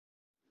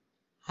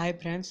Hi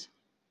friends,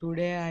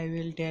 today I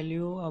will tell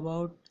you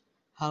about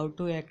how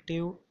to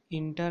active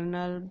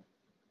internal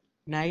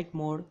night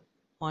mode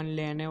on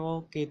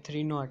Lenovo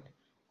K3 Note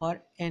or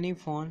any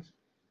phone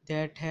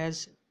that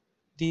has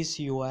this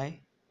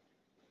UI.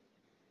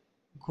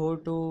 Go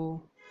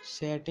to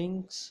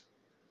settings,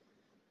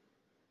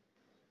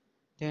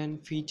 then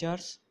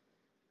features,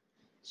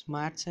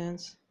 smart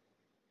sense.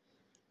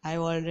 I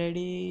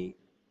already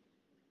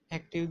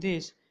active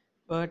this,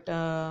 but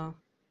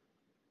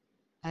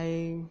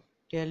I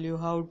tell you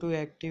how to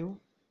active.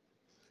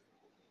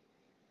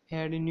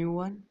 Add a new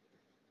one,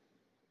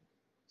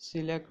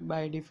 select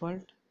by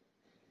default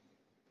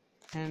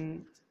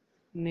and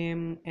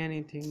name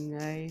anything.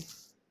 Let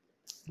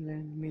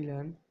me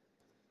learn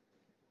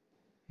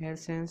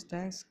AirSense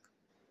task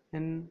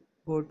and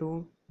go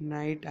to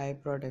night eye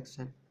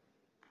protection.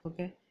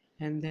 Okay,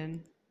 and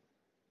then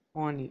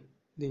on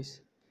this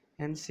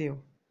and save.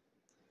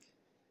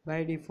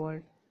 By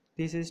default,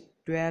 this is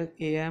 12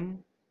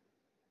 a.m.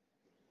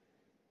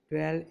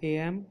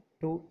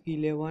 to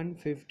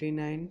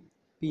 11:59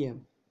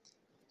 p.m.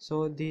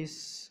 So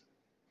this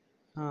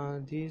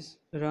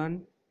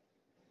run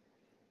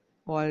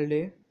all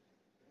day.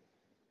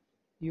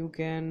 You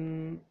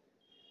can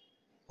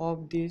off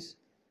this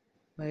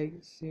by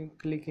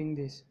clicking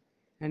this,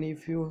 and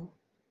if you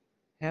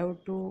have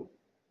to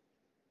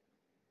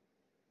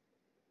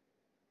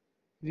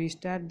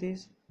restart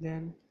this,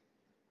 then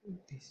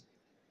this.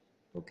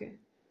 Okay,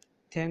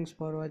 thanks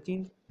for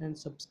watching and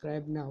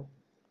subscribe now.